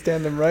of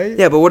understand them, right?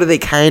 Yeah, but what are they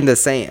kind of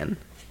saying?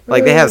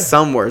 Like, they have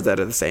some words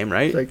that are the same,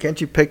 right? Like, can't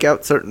you pick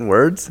out certain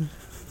words?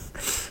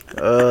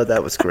 Oh,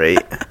 that was great.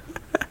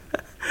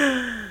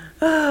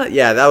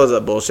 Yeah, that was a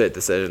bullshit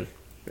decision.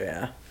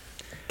 Yeah.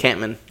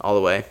 Campman, all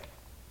the way.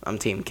 I'm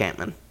Team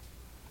Campman.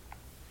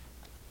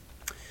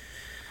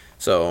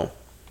 So,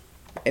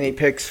 Any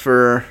picks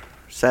for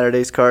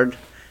Saturday's card,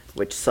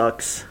 which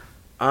sucks?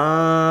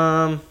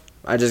 I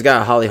just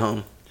got Holly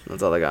Holm.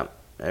 That's all I got.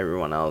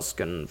 Everyone else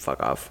can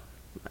fuck off.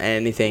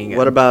 Anything.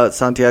 What about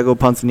Santiago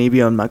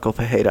Ponzinibbio and Michael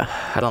Pereira?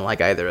 I don't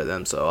like either of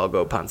them, so I'll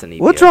go Ponzinibbio.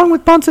 What's wrong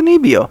with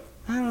Ponzinibbio?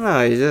 I don't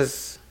know. He's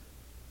just.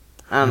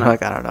 I don't know.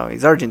 Like, I don't know.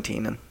 He's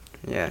Argentinian.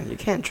 Yeah, you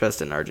can't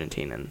trust an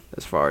Argentinian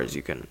as far as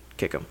you can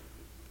kick him.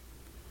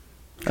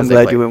 I'm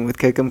glad you went with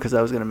kick him because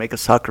I was going to make a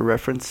soccer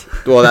reference.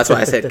 Well, that's why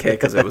I said kick,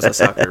 because it was a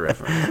soccer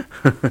reference.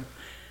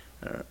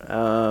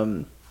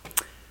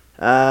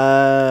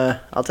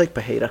 I'll take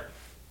Pereira.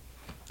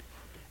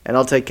 And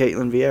I'll take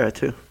Caitlin Vieira,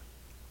 too.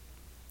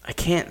 I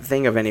can't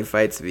think of any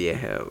fights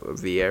Vieja.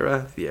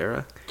 Vieja.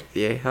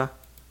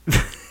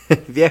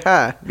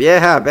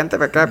 Vieja, vente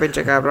para acá,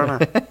 pinche cabrona.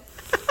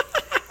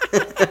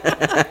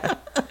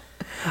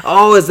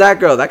 Oh, it's that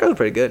girl. That girl's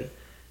pretty good.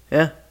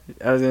 Yeah.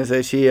 I was going to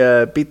say, she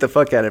beat the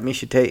fuck out of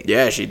Miesha Tate.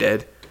 Yeah, she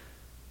did.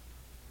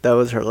 That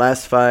was her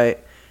last fight.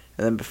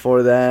 And then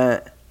before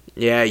that...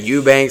 Yeah,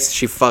 Eubanks.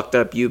 She fucked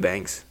up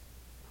Eubanks.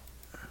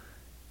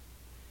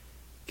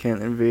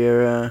 Caitlin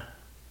Vieira.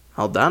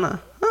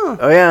 Aldana.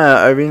 Oh,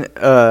 yeah. Irene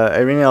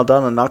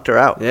Aldana knocked her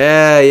out.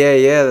 Yeah.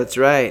 That's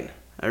right.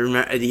 I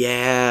remember.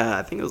 Yeah,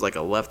 I think it was like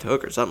a left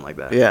hook or something like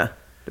that. Yeah.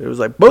 It was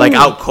like, boom. Like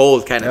out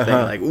cold kind of thing.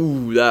 Uh-huh. Like,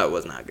 ooh, that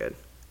was not good.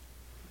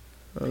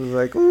 I was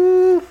like,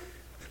 ooh.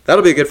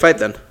 That'll be a good fight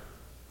then.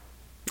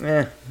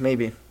 Yeah,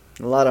 maybe.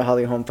 A lot of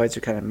Holly Holm fights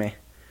are kind of meh.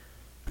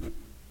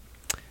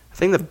 I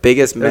think the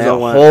biggest There's male a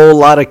one. whole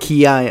lot of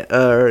Kiais in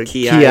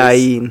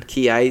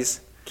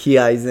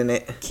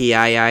it.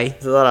 Kiai.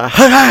 There's a lot of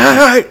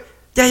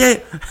Yeah.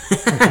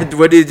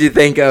 What did you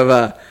think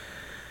of,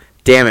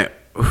 damn it,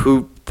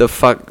 who the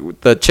fuck,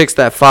 the chicks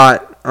that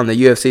fought on the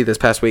UFC this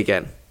past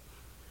weekend?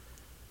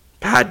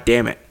 God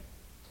damn it.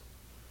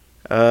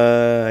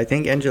 I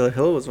think Angela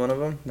Hill was one of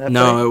them.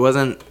 No, it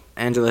wasn't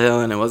Angela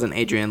Hill and it wasn't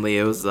Adrian Lee.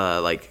 It was,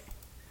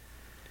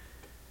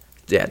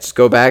 just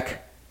go back.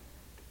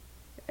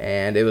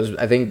 And it was,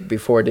 I think,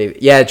 before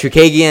David. Yeah,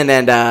 Chukagian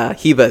and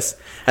Hebus.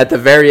 At the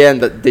very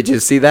end, did you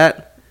see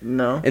that?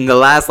 No. In the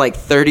last,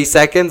 30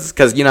 seconds,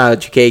 because, you know how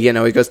Chukagian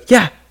always goes,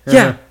 yeah.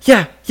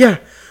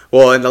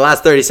 Well, in the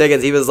last 30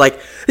 seconds, he was like,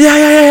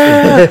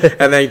 yeah.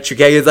 And then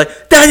Chukagian's like,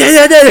 da.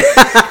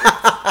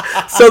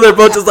 So they're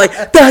both just like,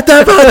 da.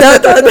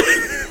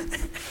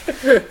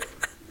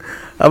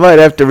 I might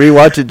have to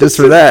rewatch it just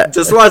for that.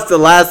 Just watch the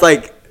last,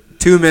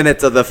 2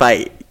 minutes of the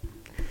fight.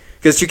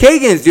 Because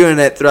Chukagian's doing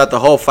it throughout the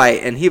whole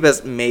fight, and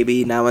Hebus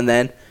maybe now and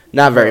then.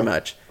 Not very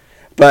much.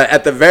 But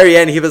at the very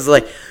end, he was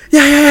like,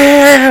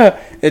 yeah.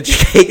 And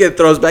Chukagian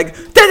throws back,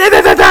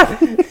 da.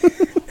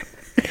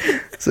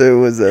 So it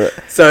was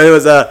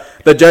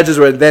the judges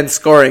were then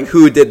scoring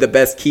who did the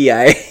best ki.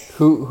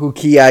 who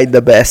ki'd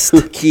the best.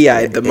 Who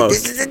ki'd the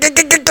most.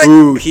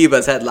 Ooh,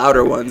 Hebus had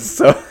louder ones.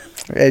 So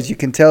as you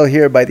can tell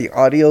here by the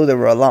audio, there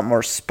were a lot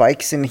more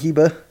spikes in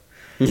Heba.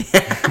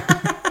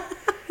 Yeah.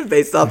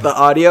 Based off the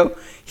audio,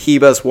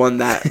 Hebus won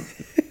that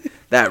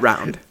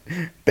round.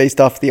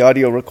 Based off the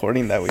audio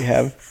recording that we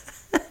have.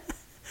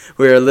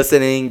 We were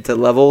listening to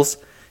levels.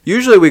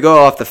 Usually we go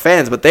off the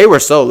fans, but they were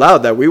so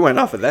loud that we went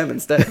off of them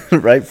instead.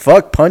 Right?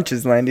 Fuck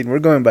punches landing. We're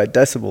going by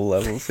decibel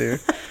levels here.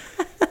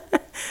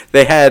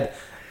 They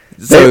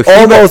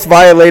almost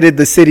violated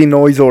the city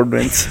noise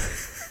ordinance.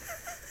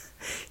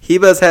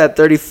 Hebus had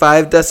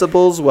 35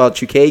 decibels, while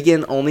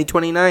Chukagian only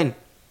 29.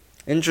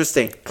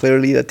 Interesting.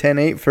 Clearly a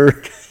 10-8 for...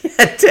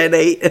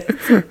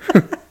 10-8.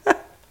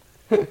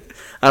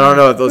 I don't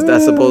know if those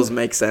decibels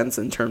make sense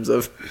in terms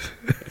of...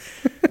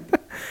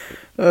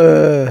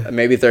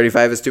 maybe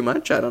 35 is too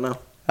much. I don't know.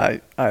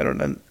 I don't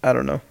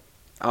know.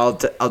 I'll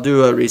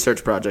do a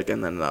research project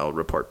and then I'll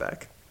report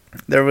back.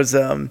 There was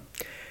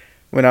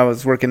when I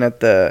was working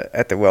at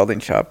the welding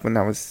shop when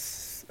I was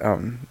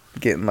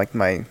getting like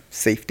my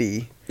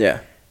safety Yeah.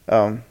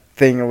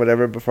 thing or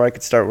whatever before I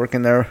could start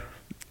working there,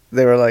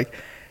 they were like,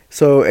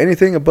 so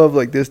anything above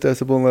like this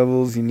decibel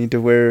levels, you need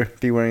to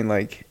be wearing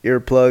like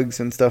earplugs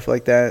and stuff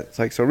like that. It's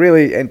like, so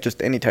really, and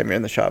just anytime you're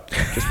in the shop,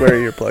 just wear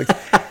earplugs.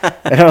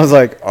 And I was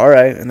like, all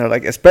right. And they're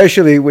like,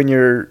 especially when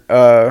you're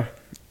air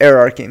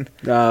arcing.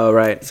 Oh,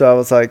 right. So I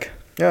was like,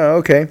 yeah,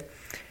 okay.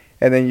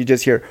 And then you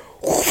just hear,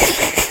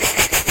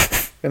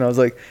 and I was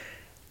like,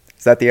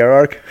 is that the air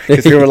arc?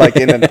 Because we were like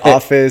in an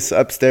office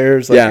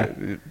upstairs. Like,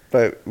 Yeah.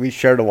 But we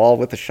shared a wall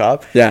with the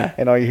shop. Yeah.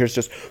 And all you hear is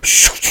just.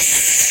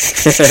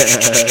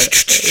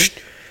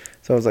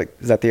 So I was like,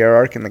 is that the air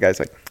arc? And the guy's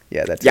like,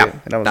 yeah, that's it.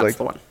 And I was that's like,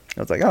 the one. I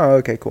was like, oh,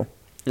 okay, cool.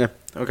 Yeah.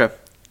 Okay.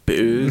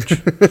 Bitch.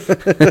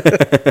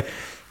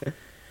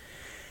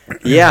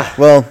 Yeah.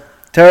 Well,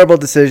 terrible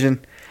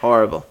decision.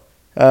 Horrible.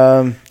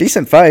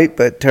 Decent fight,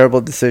 but terrible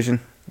decision.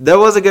 There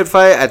was a good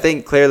fight. I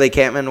think clearly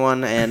Campman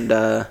won, and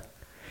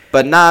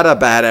but not a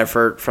bad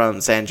effort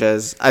from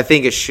Sanchez. I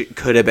think it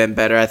could have been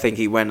better. I think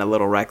he went a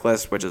little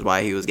reckless, which is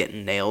why he was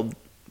getting nailed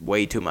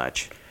way too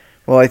much.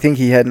 Well, I think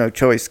he had no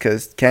choice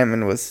because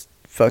Cameron was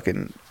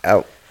fucking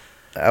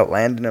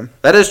outlanding him.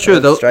 That is true,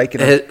 though. Striking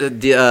him.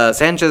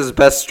 Sanchez's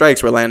best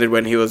strikes were landed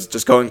when he was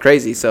just going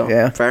crazy, so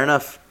Yeah. fair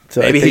enough.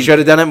 So Maybe I he think should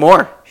have done it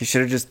more. He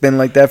should have just been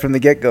like that from the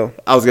get-go.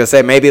 I was going to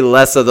say maybe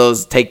less of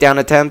those takedown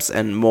attempts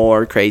and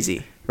more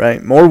crazy.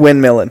 Right? More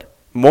windmilling.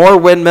 More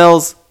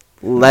windmills,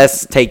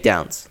 less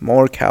takedowns.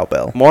 More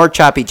cowbell. More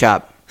choppy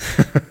chop.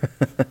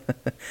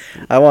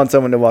 I want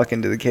someone to walk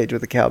into the cage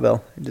with a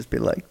cowbell and just be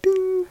like,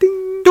 ding,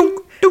 ding. Dunk,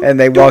 dunk, And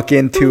they walk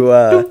into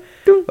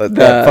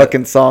that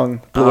fucking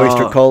song, Blue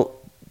Oyster Cult.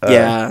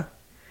 Yeah.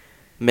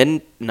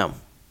 No.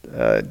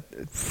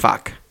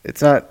 Fuck.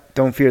 It's not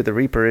Don't Fear the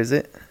Reaper, is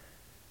it?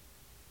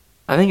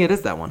 I think it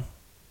is that one.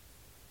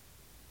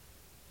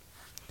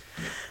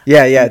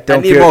 Yeah. I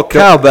need more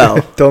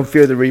cowbell. Don't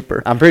Fear the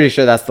Reaper. I'm pretty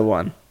sure that's the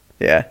one.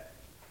 Yeah.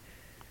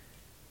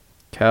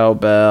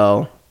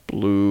 Cowbell,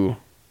 Blue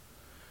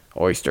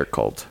Oyster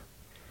Cult.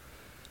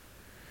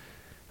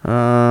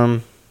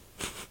 Don't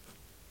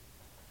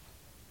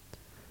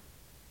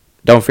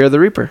Fear the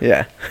Reaper.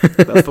 Yeah.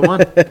 That's the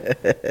one.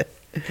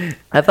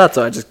 I thought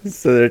so.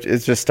 So it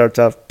just starts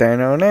off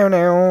now, and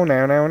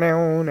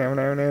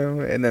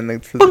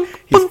then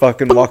he's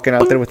fucking walking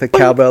out there with a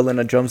cowbell and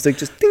a drumstick.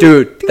 Just ding,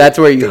 Dude, ding, that's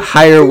where you ding.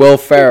 hire Will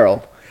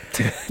Ferrell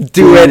to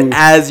do it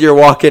as you're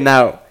walking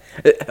out.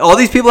 All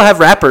these people have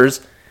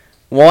rappers.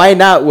 Why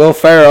not Will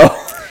Ferrell?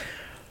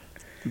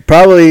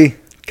 Probably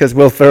because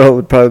Will Ferrell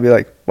would probably be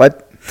like,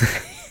 "What?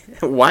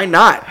 Why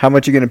not? How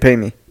much you gonna pay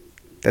me?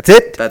 That's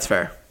it." That's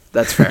fair.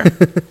 That's fair.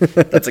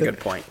 That's a good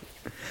point.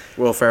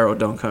 Will Ferrell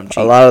don't come cheap.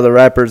 A lot of the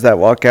rappers that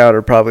walk out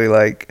are probably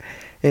like,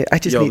 hey, I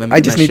just need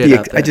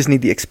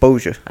the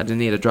exposure. I just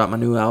need to drop my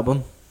new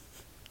album.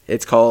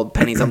 It's called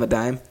Pennies on the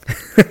Dime.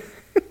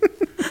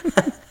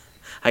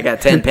 I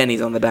got 10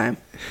 pennies on the dime.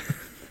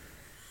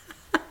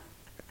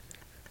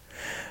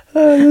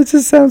 That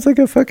just sounds like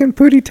a fucking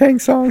Pootie Tang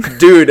song.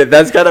 Dude,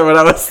 that's kind of what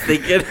I was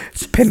thinking.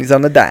 Pennies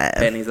on the dime.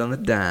 Pennies on the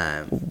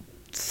dime.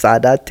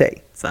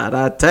 Sadate.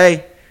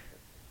 Sadate.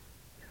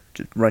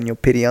 Just run your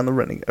pity on the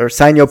running, or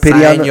sign your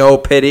pity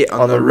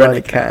on the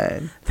running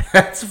kind.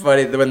 That's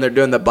funny when they're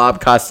doing the Bob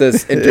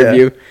Costas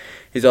interview. Yeah.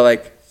 He's all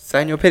like,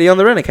 sign your pity on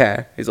the running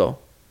kind. He's all,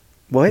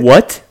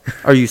 what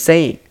are you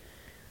saying?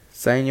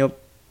 Sign your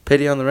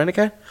pity on the running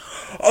kind?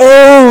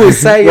 Oh,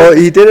 well,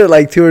 he did it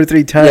like 2 or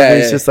 3 times. Yeah,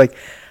 and he's just like,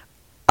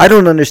 I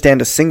don't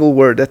understand a single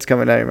word that's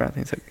coming out of your mouth.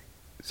 He's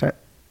like,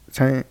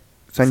 sign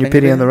your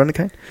pity on the running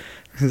kind.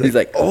 He's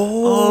like,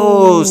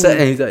 oh,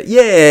 and he's like,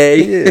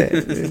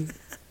 yay.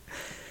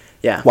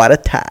 Yeah. What a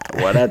tie.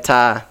 What a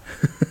tie.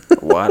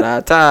 What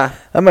a tie.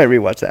 I might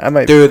rewatch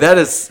that. Dude,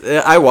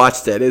 I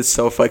watched it. It's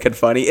so fucking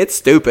funny. It's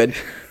stupid,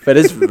 but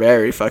it's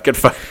very fucking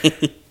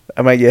funny.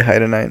 I might get high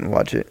tonight and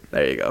watch it.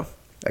 There you go.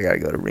 I gotta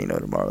go to Reno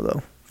tomorrow,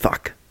 though.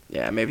 Fuck.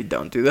 Yeah, maybe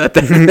don't do that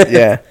then.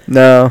 Yeah.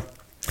 No.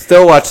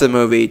 Still watch the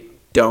movie.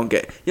 You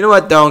know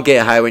what? Don't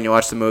get high when you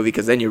watch the movie,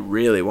 because then you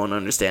really won't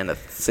understand a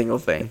single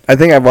thing. I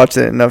think I've watched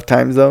it enough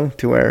times, though,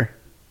 to where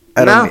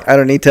I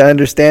don't need to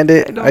understand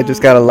it. I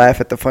just gotta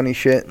laugh at the funny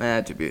shit.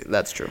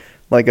 That's true.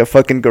 Like a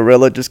fucking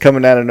gorilla just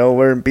coming out of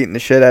nowhere and beating the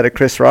shit out of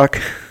Chris Rock.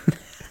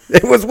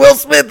 It was Will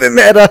Smith in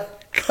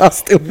that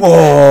costume.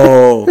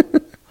 Whoa.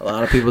 A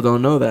lot of people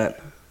don't know that.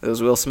 It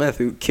was Will Smith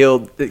who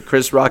killed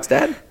Chris Rock's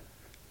dad?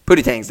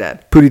 Pootie Tang's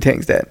dad. Pootie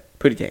Tang's dad.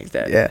 Pootie Tang's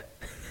dad. Yeah.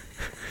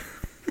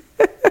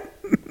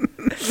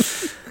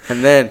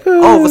 And then,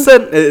 all of a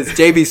sudden, it's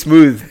J.B.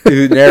 Smooth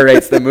who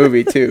narrates the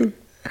movie, too.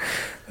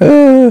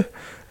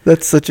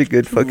 That's such a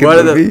good fucking movie. One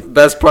of the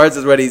best parts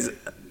is when he's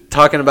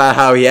talking about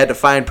how he had to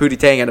find Pootie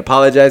Tang and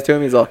apologize to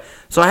him. He's all,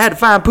 so I had to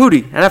find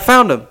Pootie, and I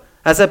found him.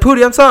 I said,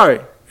 Pootie, I'm sorry.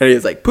 And he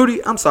was like, Pootie,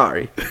 I'm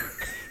sorry.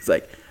 He's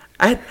like,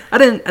 I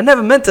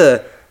never meant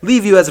to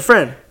leave you as a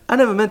friend. I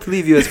never meant to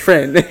leave you as a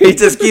friend. He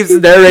just keeps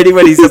narrating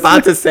what he's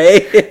about to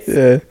say.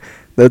 Yeah.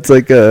 That's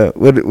like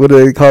what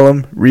do they call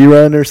him?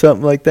 Rerun or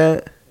something like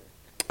that?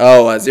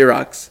 Oh,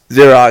 Xerox.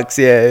 Xerox,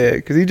 yeah.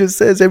 Because he just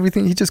says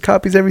everything. He just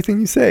copies everything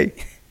you say.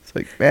 It's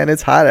like, man,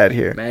 it's hot out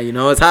here. Man, you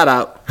know it's hot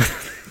out.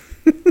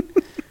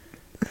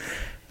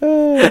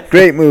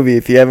 Great movie.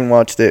 If you haven't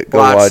watched it, go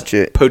watch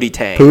it. Pootie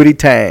Tang. Pootie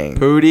Tang.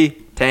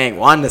 Pootie Tang.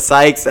 Wanda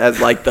Sykes as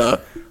like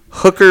the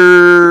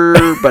hooker,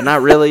 but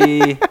not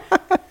really.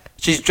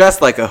 She's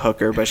dressed like a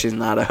hooker, but she's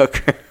not a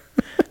hooker.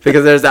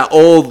 Because there's that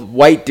old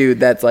white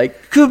dude that's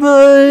like, come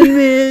on,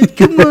 man,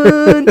 come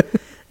on.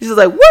 She's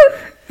like, what?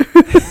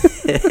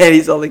 And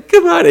he's all like,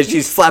 come on. And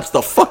she slaps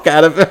the fuck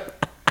out of him.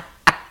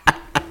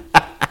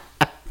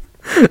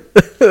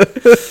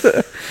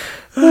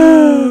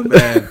 Oh,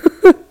 man.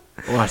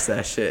 Watch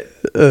that shit.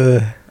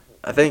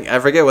 I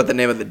forget what the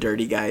name of the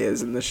dirty guy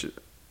is in this.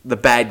 The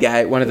bad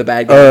guy, one of the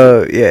bad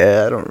guys.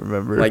 Yeah, I don't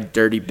remember. Like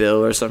Dirty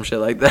Bill or some shit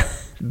like that.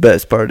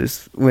 Best part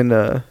is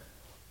when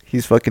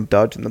he's fucking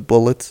dodging the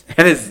bullets.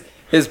 And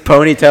his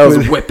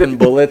ponytail's whipping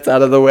bullets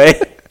out of the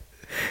way.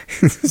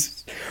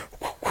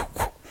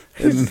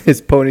 And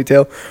his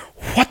ponytail,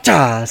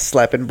 whatcha,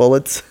 slapping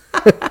bullets.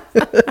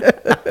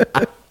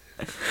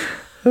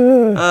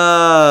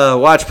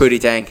 Watch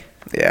Pootie Tang.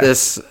 Yeah.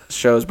 This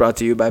show is brought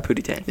to you by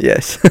Pootie Tang.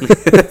 Yes.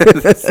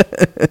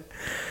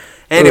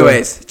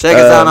 Anyways, check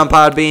us out on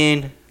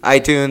Podbean,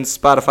 iTunes,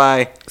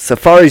 Spotify.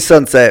 Safari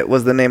Sunset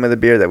was the name of the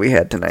beer that we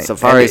had tonight.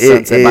 Safari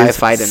Sunset by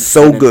Fiden.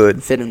 So good.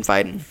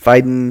 Fiden.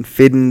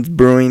 Fiden's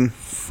Brewing.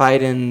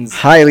 Fiden's.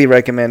 Highly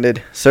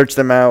recommended. Search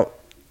them out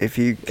if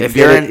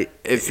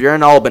you're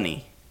in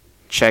Albany,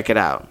 check it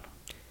out.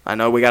 I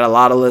know we got a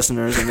lot of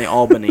listeners in the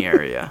Albany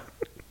area.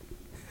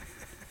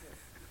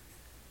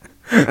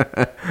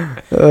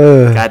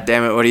 God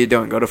damn it! What are you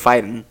doing? Go to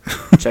Fiden.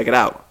 Check it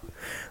out.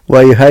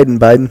 Why you hiding,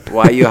 Biden?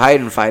 Why you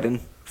hiding, Fiden?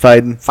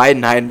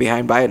 Fiden hiding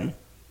behind Biden.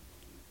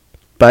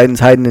 Biden's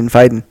hiding and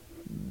fighting.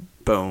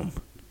 Boom.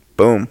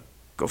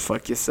 Go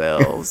fuck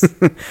yourselves.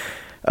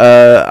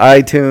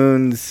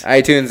 iTunes,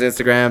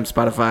 Instagram,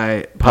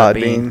 Spotify,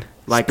 Podbean.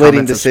 Like, Splitting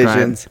comment,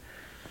 Decisions.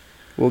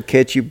 subscribe. We'll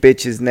catch you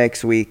bitches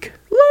next week.